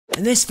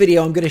In this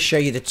video, I'm going to show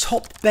you the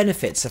top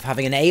benefits of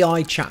having an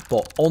AI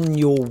chatbot on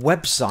your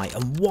website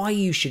and why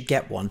you should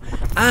get one.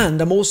 And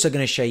I'm also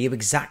going to show you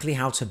exactly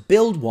how to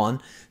build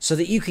one so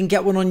that you can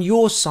get one on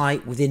your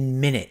site within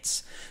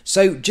minutes.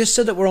 So just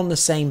so that we're on the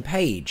same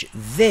page,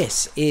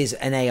 this is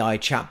an AI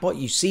chatbot.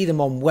 You see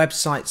them on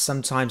websites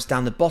sometimes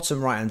down the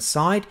bottom right hand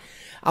side.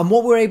 And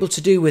what we're able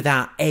to do with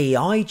our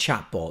AI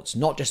chatbots,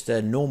 not just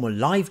a normal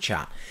live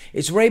chat,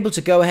 is we're able to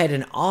go ahead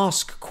and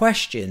ask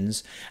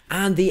questions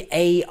and the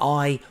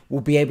AI will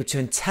be able to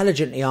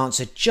intelligently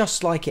answer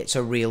just like it's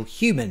a real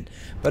human.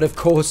 But of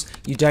course,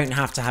 you don't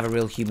have to have a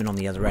real human on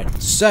the other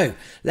end. So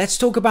let's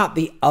talk about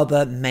the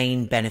other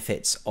main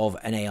benefits of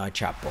an AI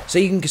chatbot. So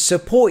you can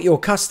support your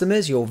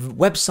customers, your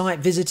website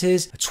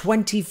visitors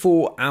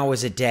 24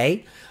 hours a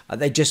day.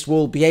 They just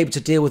will be able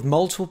to deal with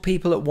multiple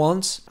people at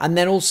once. And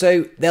then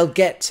also they'll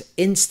get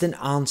instant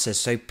answers.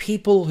 So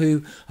people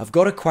who have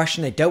got a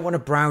question, they don't want to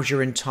browse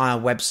your entire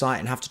website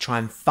and have to try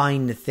and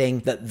find the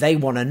thing that they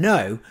want to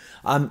know.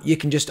 You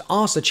can just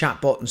ask the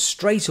chatbot and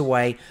straight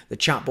away the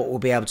chatbot will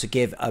be able to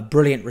give a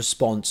brilliant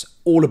response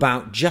all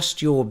about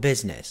just your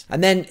business.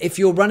 And then if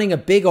you're running a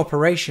big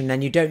operation,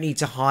 then you don't need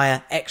to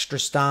hire extra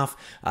staff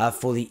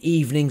for the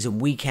evenings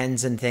and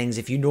weekends and things.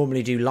 If you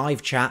normally do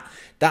live chat,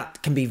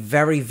 that can be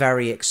very,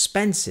 very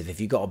expensive if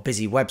you've got a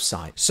busy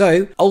website.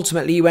 So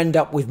ultimately you end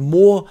up with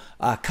more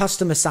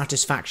customer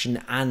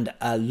satisfaction and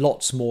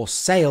lots more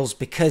sales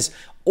because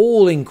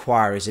all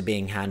inquiries are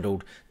being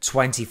handled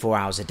 24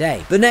 hours a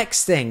day. The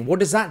next thing, what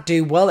does that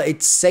do? Well,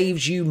 it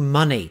saves you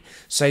money.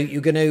 So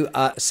you're going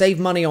to save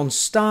money on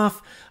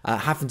staff,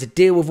 having to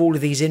deal with all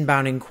of these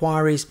inbound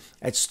inquiries.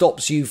 It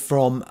stops you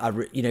from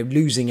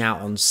losing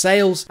out on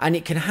sales, and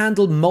it can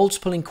handle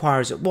multiple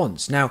inquiries at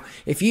once. Now,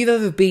 if you've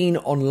ever been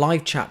on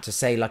live chat to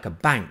say like a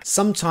bank,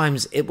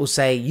 sometimes it will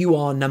say you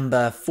are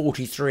number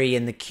 43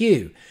 in the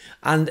queue.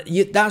 And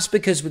that's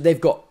because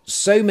they've got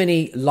so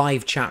many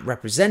live chat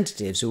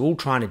representatives who are all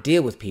trying to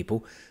deal with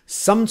people,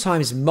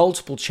 sometimes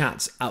multiple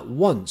chats at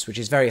once, which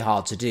is very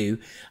hard to do.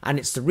 And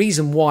it's the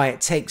reason why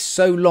it takes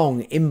so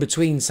long in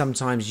between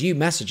sometimes you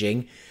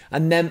messaging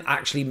and them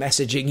actually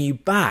messaging you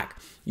back.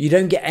 You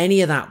don't get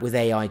any of that with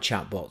AI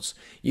chatbots.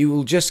 You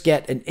will just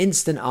get an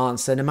instant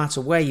answer no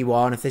matter where you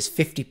are and if there's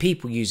 50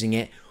 people using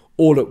it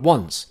all at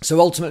once. So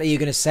ultimately you're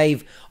going to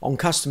save on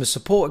customer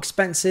support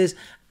expenses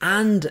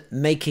and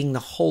making the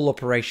whole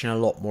operation a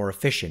lot more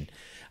efficient.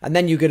 And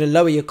then you're going to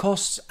lower your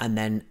costs and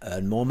then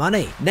earn more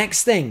money.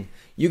 Next thing,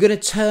 you're going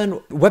to turn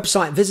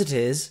website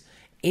visitors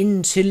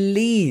into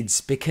leads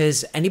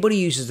because anybody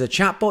who uses the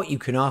chatbot, you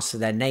can ask for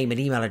their name and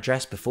email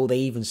address before they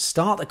even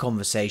start the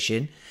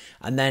conversation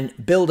and then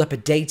build up a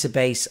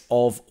database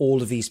of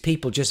all of these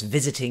people just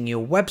visiting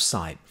your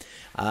website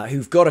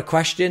who've got a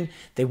question.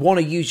 They want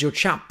to use your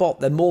chatbot.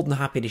 They're more than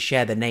happy to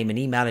share their name and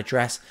email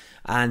address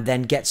and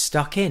then get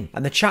stuck in.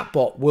 And the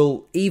chatbot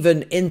will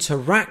even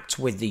interact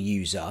with the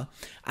user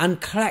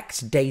and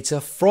collect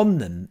data from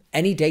them,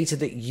 any data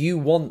that you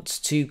want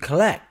to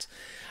collect.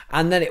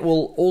 And then it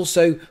will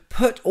also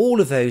put all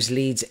of those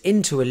leads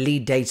into a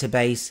lead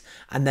database,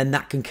 and then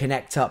that can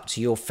connect up to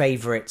your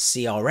favorite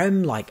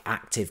CRM like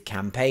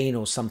ActiveCampaign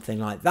or something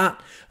like that,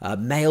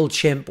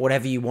 MailChimp,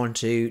 whatever you want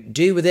to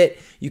do with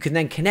it. You can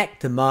then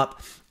connect them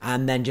up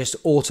and then just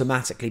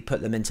automatically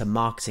put them into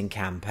marketing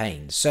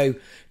campaigns. So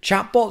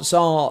chatbots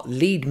are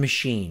lead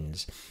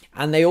machines.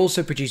 And they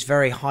also produce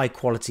very high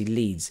quality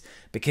leads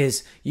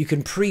because you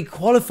can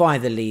pre-qualify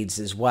the leads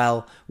as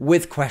well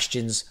with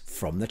questions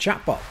from the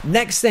chatbot.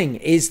 Next thing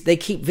is they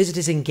keep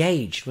visitors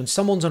engaged. When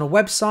someone's on a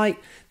website,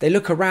 they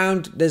look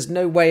around, there's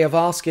no way of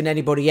asking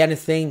anybody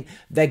anything.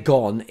 They're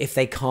gone if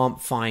they can't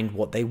find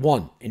what they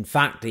want. In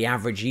fact, the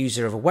average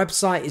user of a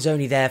website is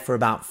only there for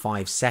about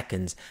 5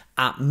 seconds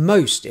at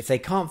most if they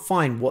can't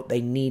find what they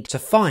need to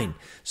find.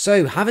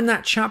 So having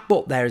that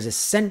chatbot there is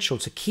essential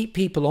to keep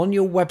people on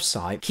your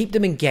website, keep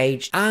them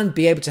engaged, and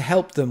be able to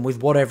help them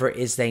with whatever it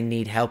is they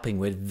need helping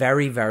with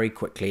very, very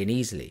quickly and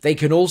easily. They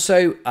can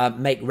also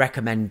make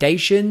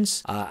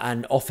recommendations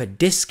and offer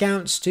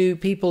discounts to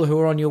people who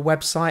are on your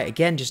website,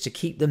 again, just to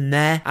keep them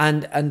there.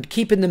 And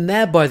keeping them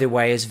there, by the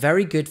way, is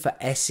very good for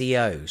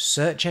SEO,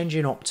 search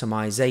engine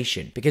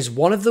optimization, because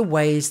one of the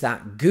ways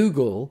that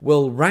Google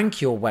will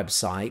rank your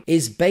website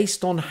is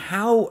based on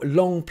how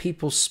long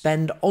people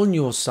spend on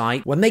your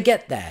site when they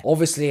get there.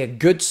 Obviously, a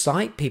good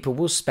site people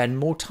will spend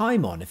more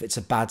time on. If it's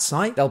a bad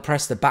site, they'll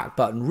press the back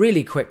button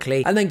really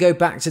quickly and then go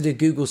back to the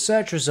Google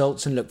search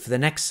results and look for the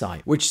next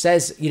site, which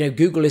says,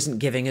 Google isn't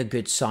giving a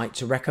good site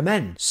to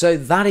recommend. So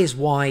that is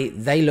why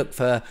they look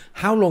for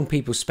how long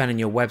people spend on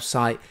your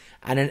website,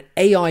 and an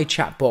AI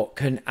chatbot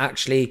can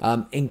actually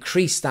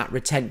increase that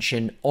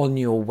retention on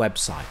your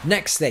website.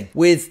 Next thing,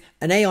 with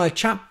an AI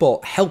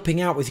chatbot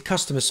helping out with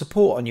customer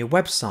support on your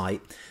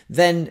website,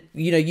 then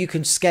you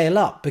can scale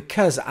up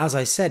because, as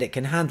I said, it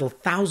can handle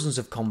thousands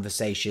of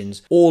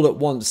conversations all at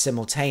once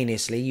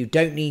simultaneously. You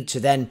don't need to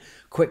then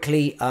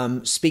quickly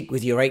speak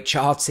with your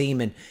HR team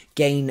and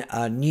gain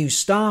new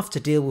staff to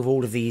deal with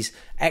all of these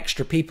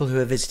extra people who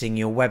are visiting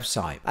your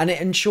website. And it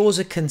ensures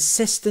a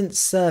consistent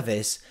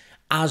service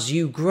as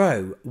you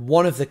grow.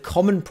 One of the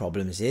common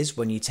problems is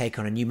when you take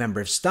on a new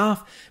member of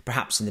staff,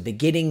 perhaps in the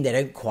beginning, they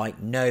don't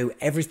quite know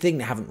everything.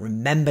 They haven't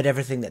remembered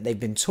everything that they've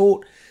been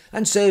taught.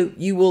 And so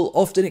you will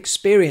often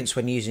experience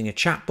when using a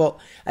chatbot,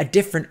 a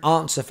different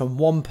answer from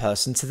one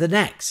person to the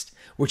next,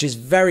 which is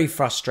very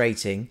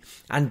frustrating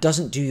and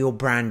doesn't do your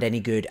brand any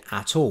good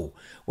at all.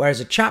 Whereas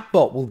a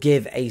chatbot will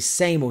give a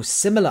same or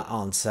similar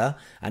answer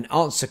and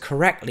answer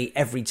correctly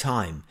every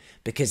time,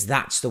 because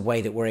that's the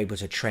way that we're able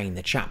to train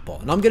the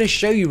chatbot. And I'm going to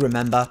show you,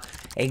 remember,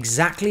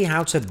 exactly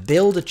how to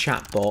build a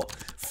chatbot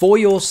for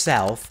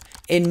yourself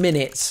in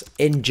minutes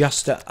in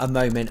just a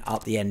moment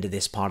at the end of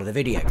this part of the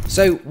video.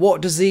 So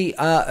what does the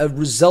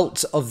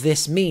result of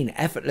this mean?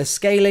 Effortless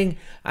scaling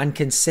and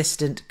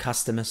consistent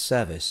customer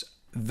service.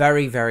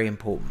 Very, very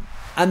important.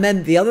 And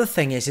then the other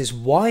thing is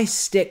why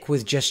stick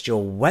with just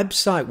your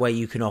website where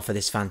you can offer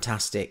this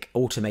fantastic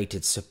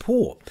automated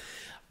support?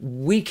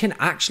 We can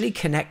actually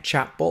connect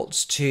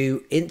chatbots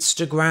to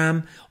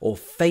Instagram or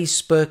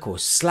Facebook or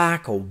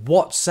Slack or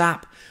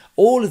WhatsApp,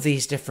 all of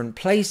these different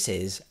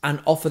places,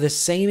 and offer the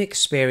same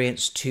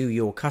experience to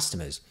your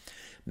customers.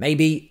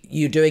 Maybe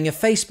you're doing a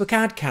Facebook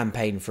ad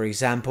campaign, for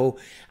example,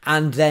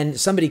 and then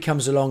somebody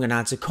comes along and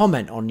adds a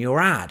comment on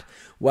your ad.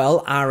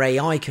 Well, our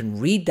AI can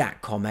read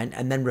that comment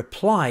and then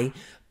reply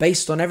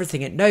based on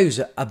everything it knows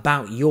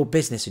about your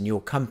business and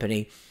your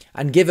company,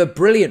 and give a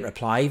brilliant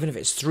reply even if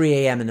it's 3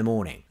 a.m. in the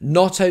morning.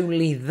 Not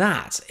only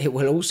that, it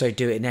will also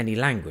do it in any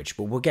language,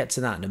 but we'll get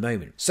to that in a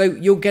moment. So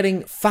you're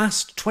getting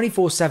fast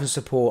 24/7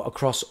 support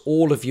across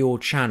all of your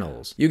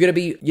channels. You're going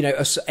to be,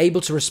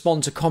 able to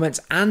respond to comments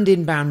and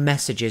inbound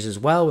messages as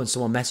well. When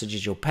someone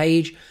messages your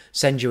page,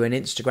 send you an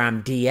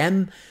Instagram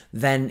DM,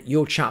 then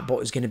your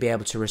chatbot is going to be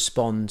able to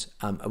respond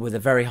with a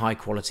very high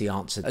quality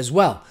answer as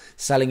well,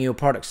 selling your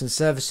products and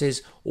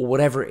services or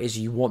whatever it is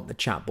you want the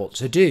chatbot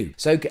to do.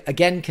 So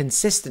again,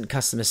 consistent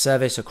customer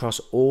service across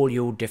all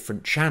your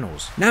different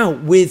channels. Now,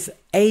 with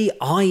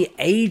AI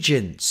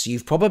agents,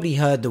 you've probably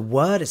heard the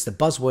word, it's the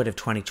buzzword of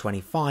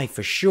 2025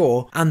 for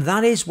sure, and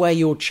that is where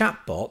your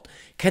chatbot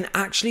can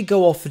actually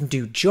go off and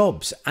do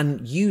jobs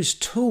and use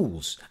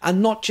tools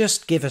and not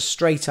just give a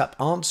straight up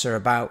answer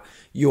about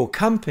your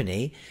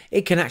company.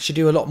 It can actually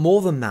do a lot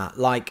more than that,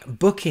 like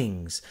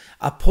bookings,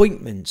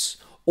 appointments,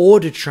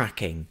 order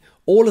tracking,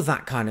 all of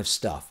that kind of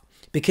stuff.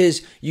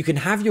 Because you can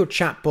have your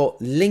chatbot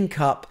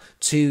link up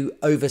to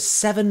over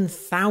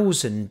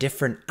 7,000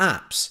 different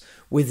apps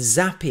with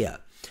Zapier.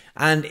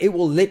 And it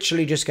will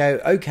literally just go,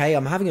 okay,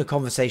 I'm having a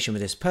conversation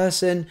with this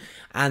person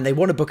and they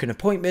want to book an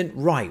appointment.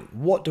 Right,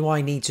 what do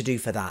I need to do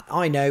for that?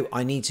 I know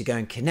I need to go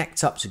and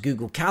connect up to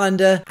Google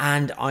Calendar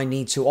and I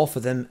need to offer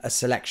them a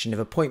selection of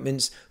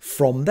appointments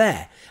from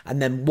there.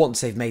 And then once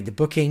they've made the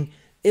booking,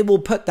 it will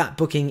put that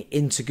booking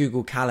into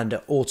Google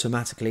Calendar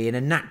automatically in a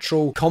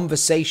natural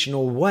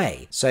conversational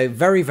way. So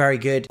very, very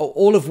good.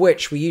 All of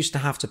which we used to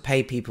have to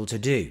pay people to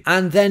do.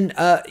 And then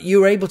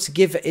you're able to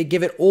give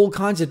it all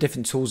kinds of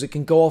different tools. It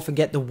can go off and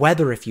get the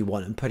weather if you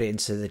want and put it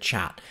into the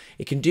chat.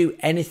 It can do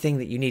anything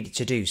that you need it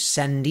to do.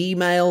 Send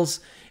emails.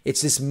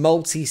 It's this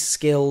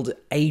multi-skilled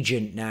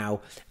agent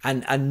now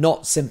and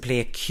not simply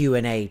a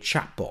Q&A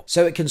chatbot.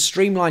 So it can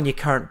streamline your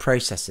current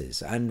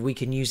processes and we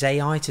can use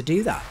AI to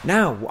do that.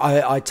 Now,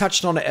 I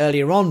touched on it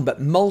earlier on,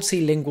 but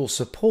multilingual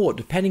support,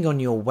 depending on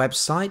your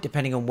website,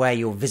 depending on where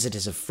your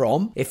visitors are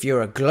from. If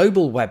you're a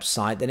global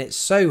website, then it's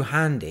so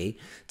handy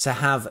to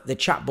have the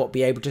chatbot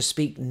be able to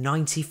speak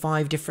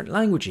 95 different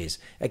languages.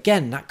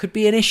 Again, that could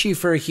be an issue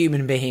for a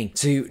human being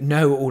to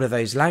know all of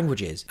those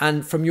languages.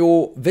 And from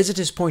your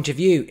visitor's point of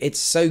view, it's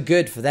so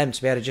good for them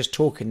to be able to just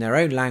talk in their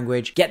own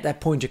language, get their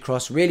point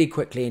across really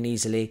quickly and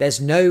easily.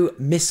 There's no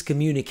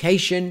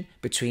miscommunication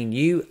between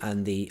you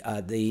and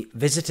the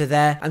visitor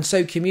there, and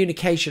so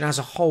communication as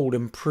a whole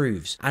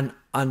improves. And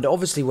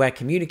obviously where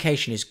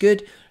communication is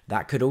good,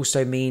 that could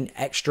also mean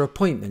extra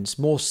appointments,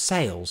 more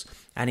sales,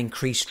 and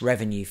increased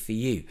revenue for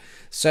you.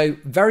 So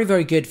very,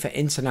 very good for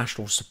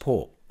international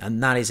support.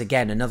 And that is,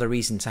 again, another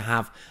reason to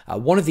have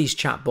one of these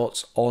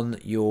chatbots on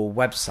your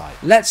website.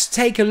 Let's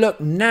take a look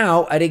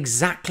now at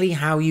exactly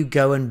how you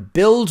go and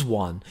build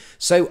one.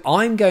 So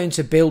I'm going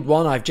to build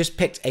one. I've just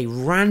picked a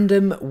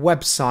random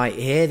website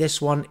here.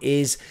 This one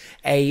is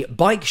a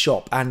bike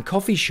shop and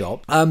coffee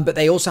shop, but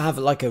they also have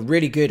like a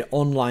really good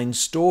online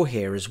store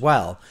here as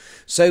well.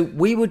 So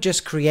we would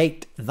just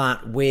create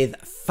that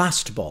with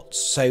Fastbots.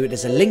 So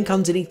there's a link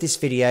underneath this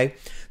video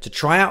to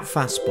try out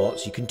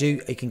Fastbots.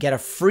 You can get a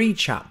free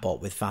chatbot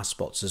with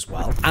Fastbots as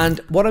well. And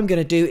what I'm going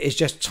to do is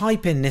just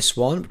type in this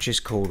one, which is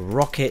called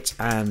Rocket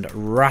and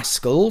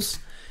Rascals.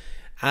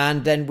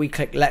 And then we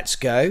click Let's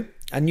Go.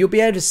 And you'll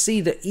be able to see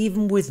that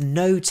even with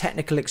no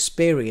technical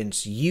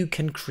experience, you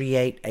can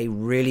create a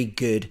really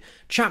good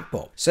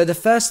chatbot. So the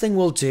first thing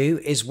we'll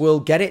do is we'll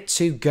get it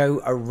to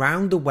go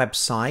around the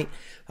website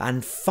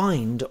and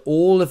find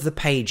all of the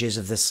pages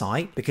of the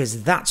site,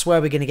 because that's where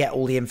we're going to get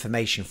all the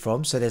information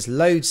from. So there's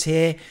loads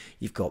here.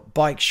 You've got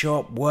bike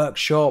shop,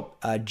 workshop,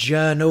 a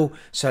journal,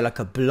 so like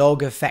a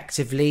blog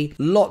effectively.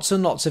 Lots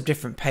and lots of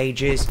different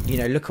pages. You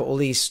know, look at all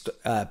these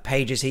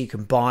pages here. You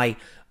can buy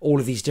all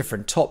of these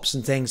different tops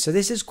and things. So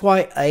this is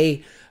quite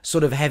a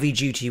sort of heavy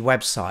duty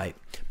website,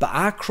 but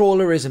our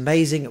crawler is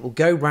amazing. It will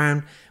go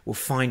round, we'll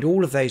find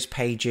all of those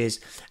pages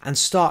and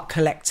start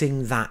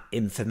collecting that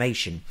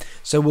information.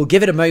 So we'll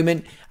give it a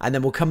moment and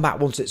then we'll come back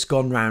once it's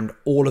gone round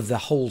all of the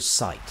whole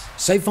site.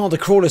 So far the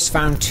crawler's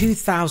found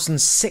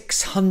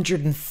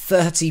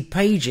 2,630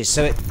 pages.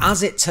 So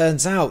as it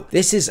turns out,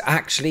 this is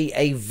actually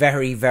a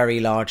very, very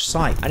large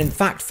site. And in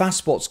fact,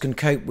 Fastbots can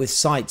cope with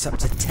sites up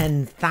to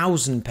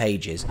 10,000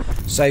 pages.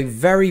 So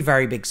very,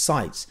 very big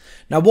sites.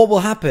 Now what will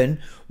happen,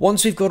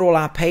 once we've got all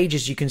our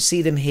pages, you can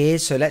see them here.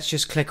 So let's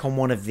just click on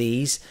one of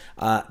these.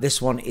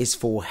 This one is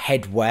for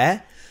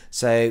headwear.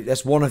 So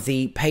that's one of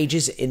the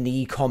pages in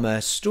the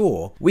e-commerce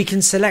store. We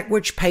can select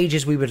which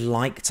pages we would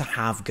like to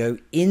have go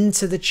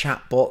into the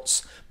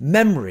chatbot's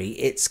memory.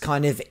 It's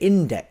kind of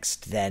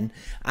indexed then,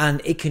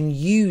 and it can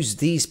use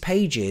these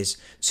pages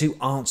to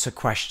answer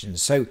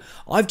questions. So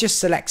I've just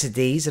selected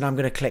these and I'm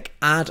going to click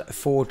add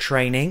for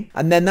training,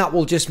 and then that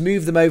will just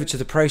move them over to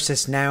the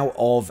process now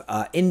of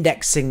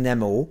indexing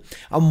them all.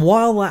 And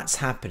while that's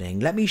happening,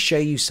 let me show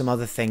you some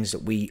other things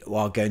that we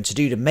are going to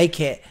do to make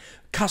it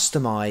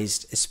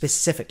customized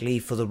specifically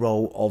for the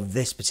role of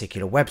this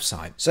particular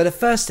website. So the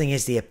first thing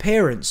is the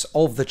appearance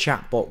of the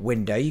chatbot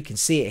window. You can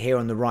see it here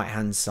on the right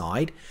hand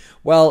side.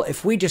 Well,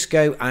 if we just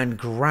go and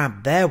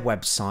grab their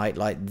website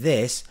like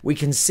this, we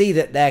can see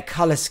that their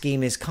color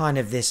scheme is kind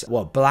of this,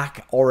 well,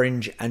 black,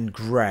 orange and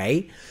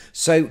gray.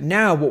 So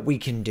now what we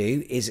can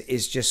do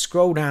is just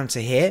scroll down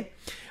to here,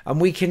 and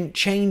we can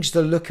change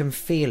the look and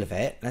feel of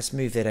it. Let's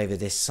move it over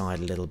this side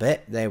a little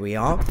bit. There we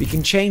are. We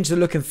can change the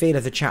look and feel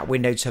of the chat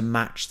window to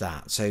match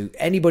that. So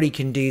anybody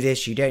can do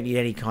this. You don't need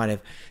any kind of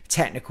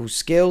technical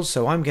skills.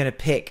 So I'm going to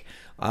pick,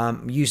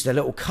 use the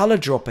little color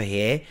dropper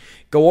here,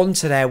 go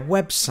onto their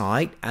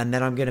website, and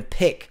then I'm going to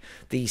pick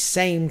the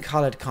same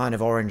colored kind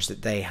of orange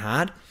that they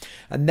had.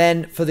 And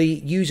then for the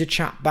user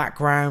chat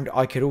background,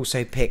 I could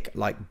also pick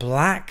like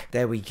black.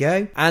 There we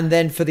go. And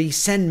then for the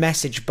send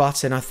message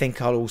button, I think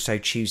I'll also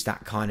choose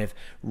that kind of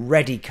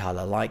reddy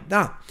color like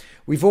that.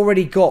 We've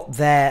already got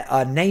their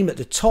name at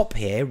the top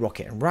here,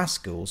 Rocket and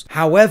Rascals.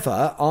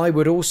 However, I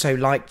would also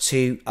like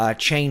to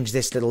change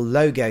this little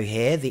logo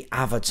here, the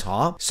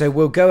avatar. So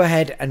we'll go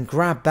ahead and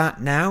grab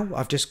that now.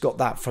 I've just got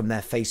that from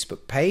their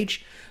Facebook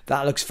page.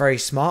 That looks very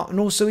smart. And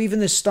also even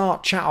the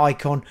start chat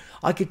icon,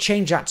 I could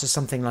change that to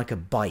something like a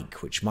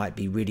bike, which might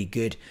be really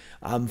good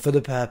for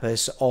the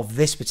purpose of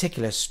this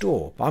particular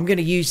store. But I'm going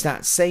to use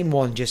that same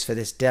one just for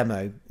this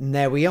demo. And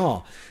there we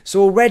are.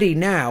 So already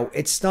now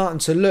it's starting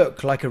to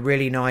look like a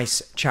really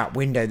nice chat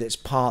window that's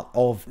part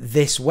of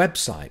this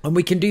website. And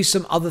we can do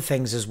some other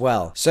things as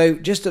well. So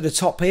just at the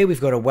top here, we've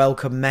got a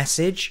welcome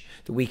message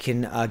that we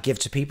can give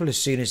to people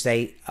as soon as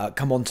they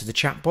come onto the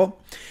chatbot.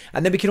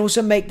 And then we can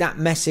also make that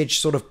message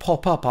sort of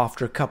pop up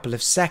after a couple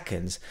of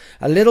seconds,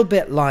 a little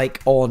bit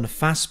like on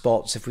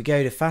Fastbots. If we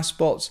go to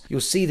Fastbots,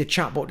 you'll see the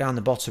chatbot down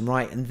the bottom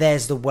right, and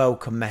there's the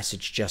welcome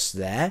message just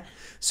there.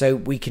 So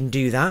we can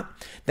do that.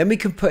 Then we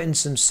can put in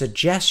some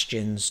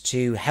suggestions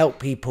to help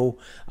people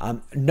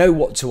know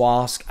what to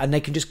ask, and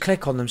they can just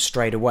click on them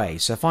straight away.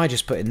 So if I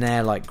just put in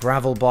there like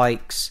gravel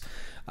bikes,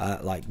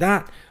 like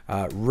that,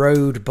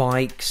 road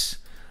bikes,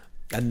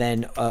 and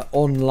then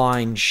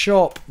online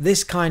shop,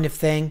 this kind of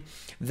thing,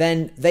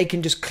 then they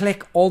can just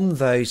click on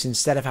those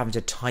instead of having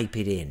to type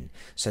it in.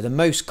 So the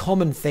most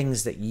common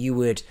things that you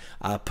would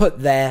put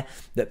there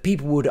that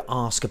people would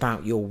ask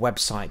about your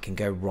website can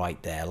go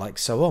right there, like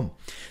so on.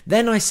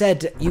 Then I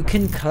said you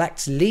can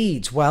collect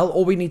leads. Well,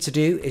 all we need to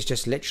do is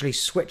just literally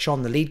switch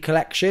on the lead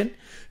collection,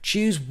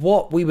 choose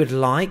what we would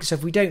like. So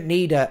if we don't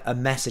need a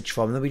message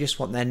from them, we just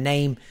want their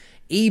name,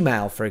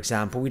 email, for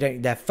example, we don't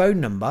need their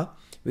phone number,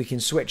 we can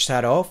switch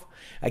that off.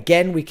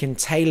 Again, we can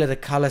tailor the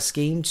color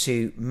scheme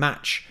to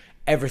match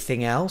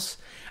everything else.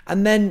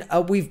 And then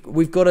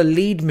we've got a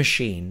lead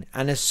machine,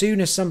 and as soon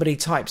as somebody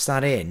types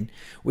that in,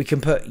 we can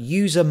put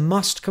user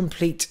must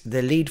complete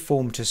the lead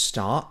form to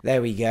start.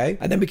 There we go.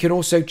 And then we can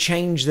also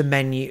change the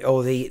menu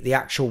or the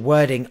actual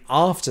wording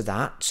after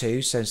that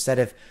too. So instead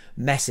of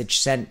message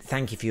sent,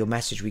 thank you for your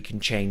message, we can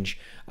change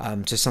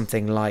to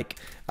something like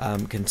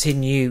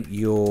continue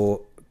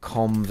your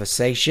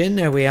conversation.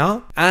 There we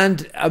are.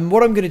 And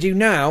what I'm going to do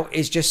now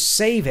is just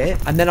save it,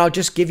 and then I'll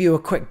just give you a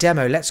quick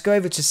demo. Let's go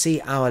over to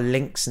see our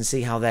links and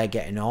see how they're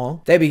getting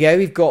on. There we go.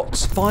 We've got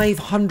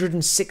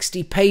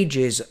 560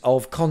 pages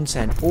of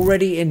content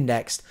already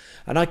indexed,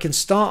 and I can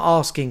start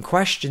asking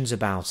questions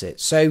about it.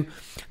 So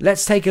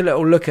let's take a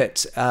little look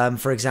at,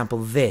 for example,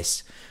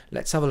 this.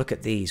 Let's have a look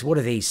at these. What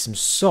are these? Some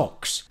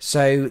socks.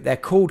 So they're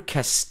called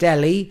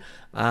Castelli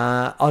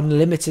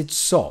unlimited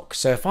socks.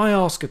 So if I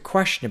ask a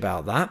question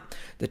about that,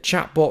 the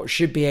chatbot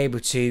should be able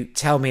to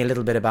tell me a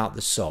little bit about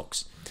the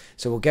socks.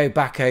 So we'll go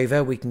back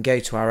over, we can go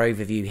to our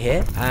overview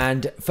here,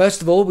 and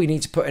first of all we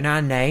need to put in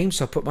our name.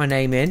 So I'll put my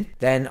name in,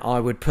 then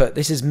I would put,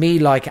 this is me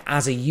like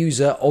as a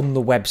user on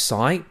the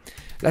website.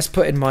 Let's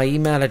put in my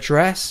email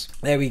address.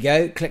 There we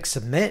go, click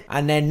submit,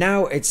 and then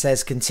now it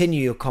says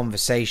continue your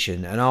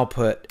conversation, and I'll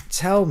put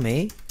tell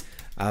me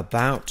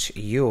about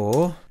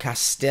your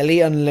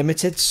Castelli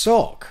Unlimited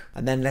sock.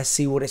 And then let's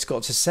see what it's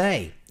got to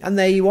say. And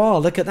there you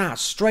are. Look at that.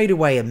 Straight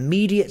away,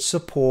 immediate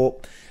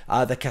support.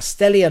 The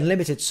Castelli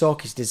Unlimited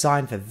sock is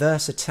designed for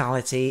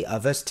versatility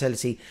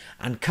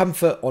and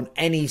comfort on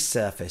any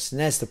surface. And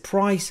there's the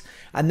price.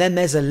 And then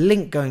there's a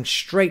link going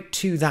straight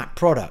to that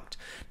product.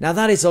 Now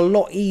that is a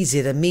lot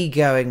easier than me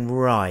going,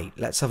 right,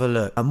 let's have a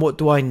look. And what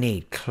do I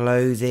need?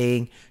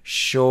 Clothing,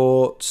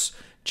 shorts,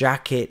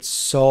 jackets,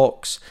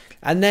 socks,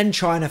 and then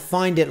trying to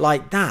find it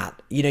like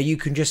that. You know, you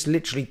can just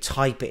literally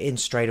type it in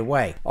straight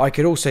away. I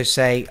could also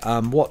say,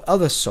 what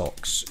other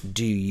socks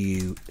do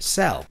you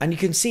sell? And you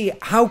can see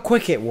how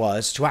quick it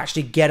was to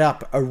actually get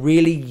up a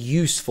really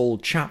useful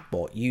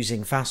chatbot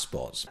using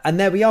Fastbots. And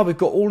there we are. We've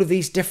got all of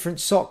these different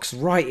socks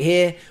right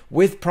here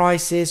with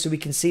prices. So we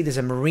can see there's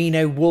a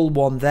merino wool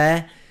one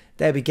there.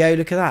 There we go,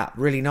 look at that.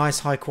 Really nice,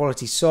 high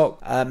quality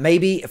sock.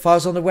 Maybe if I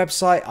was on the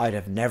website, I'd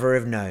have never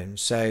have known.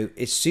 So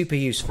it's super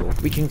useful.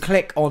 We can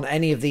click on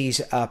any of these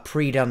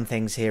pre-done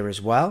things here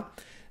as well.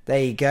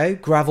 There you go,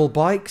 gravel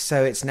bike.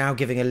 So it's now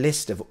giving a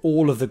list of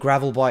all of the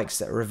gravel bikes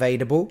that are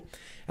available.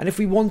 And if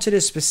we wanted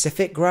a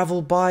specific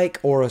gravel bike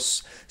or a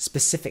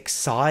specific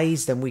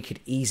size, then we could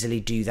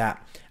easily do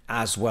that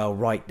as well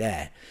right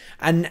there.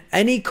 And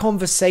any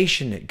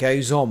conversation that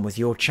goes on with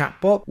your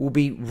chatbot will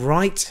be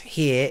right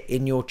here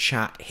in your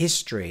chat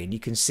history. And you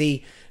can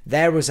see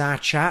there was our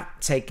chat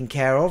taken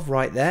care of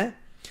right there.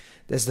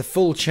 There's the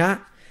full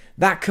chat.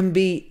 That can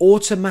be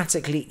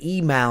automatically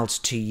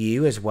emailed to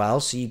you as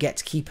well. So you get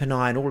to keep an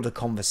eye on all of the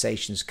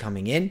conversations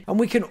coming in. And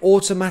we can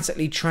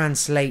automatically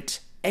translate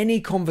any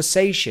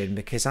conversation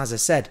because, as I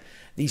said,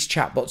 these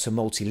chatbots are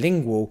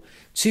multilingual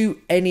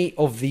to any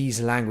of these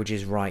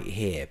languages right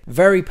here.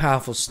 Very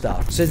powerful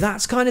stuff. So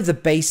that's kind of the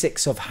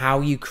basics of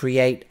how you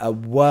create a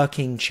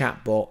working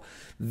chatbot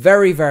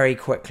very, very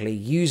quickly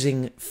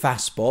using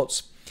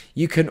Fastbots.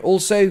 You can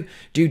also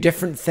do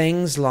different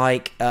things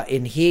like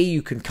in here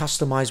you can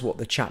customize what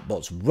the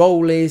chatbot's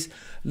role is.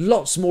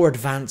 Lots more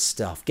advanced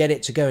stuff. Get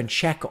it to go and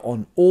check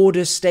on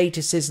order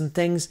statuses and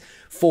things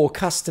for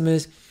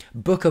customers,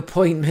 book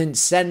appointments,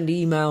 send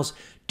emails,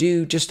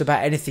 do just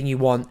about anything you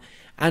want.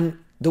 And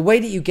the way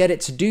that you get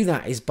it to do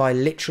that is by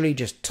literally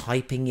just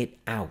typing it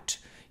out.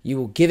 You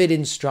will give it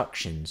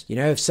instructions. You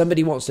know, if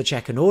somebody wants to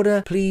check an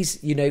order, please,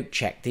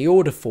 check the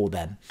order for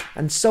them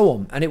and so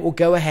on. And it will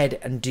go ahead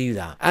and do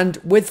that. And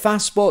with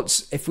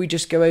Fastbots, if we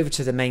just go over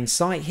to the main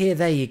site here,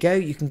 there you go.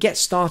 You can get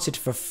started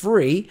for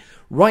free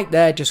right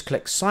there. Just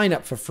click sign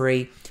up for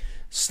free.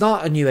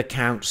 Start a new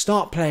account,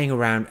 start playing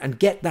around and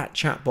get that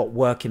chatbot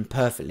working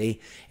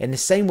perfectly in the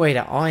same way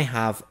that I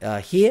have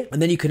here.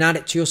 And then you can add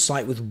it to your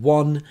site with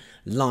one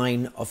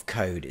line of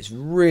code. It's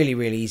really,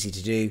 really easy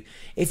to do.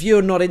 If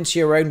you're not into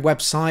your own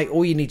website,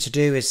 all you need to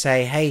do is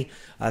say, hey,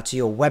 to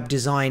your web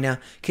designer,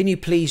 can you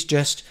please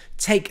just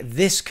take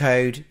this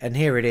code, and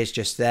here it is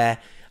just there,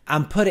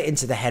 and put it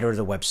into the header of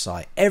the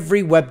website.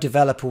 Every web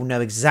developer will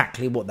know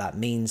exactly what that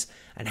means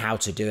and how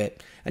to do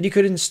it. And you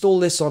could install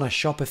this on a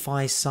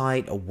Shopify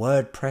site, a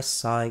WordPress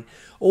site,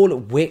 all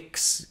at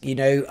Wix,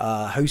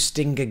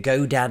 hosting a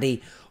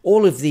GoDaddy,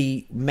 all of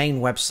the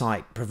main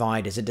website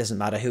providers. It doesn't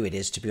matter who it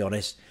is, to be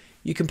honest.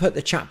 You can put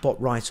the chatbot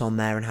right on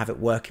there and have it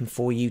working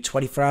for you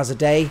 24 hours a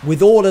day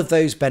with all of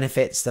those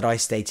benefits that I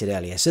stated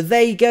earlier. So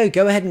there you go.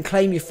 Go ahead and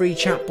claim your free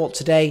chatbot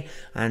today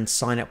and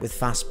sign up with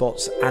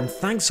Fastbots. And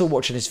thanks for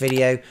watching this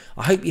video.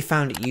 I hope you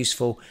found it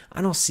useful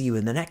and I'll see you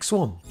in the next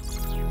one.